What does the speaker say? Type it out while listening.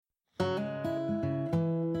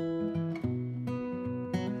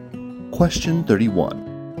Question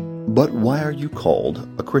 31. But why are you called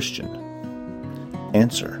a Christian?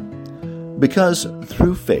 Answer. Because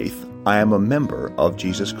through faith I am a member of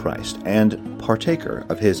Jesus Christ and partaker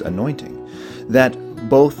of his anointing, that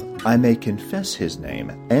both I may confess his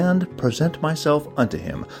name and present myself unto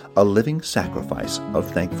him a living sacrifice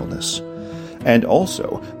of thankfulness, and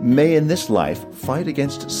also may in this life fight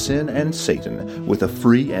against sin and Satan with a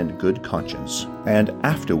free and good conscience, and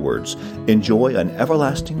afterwards enjoy an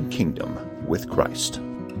everlasting kingdom with Christ.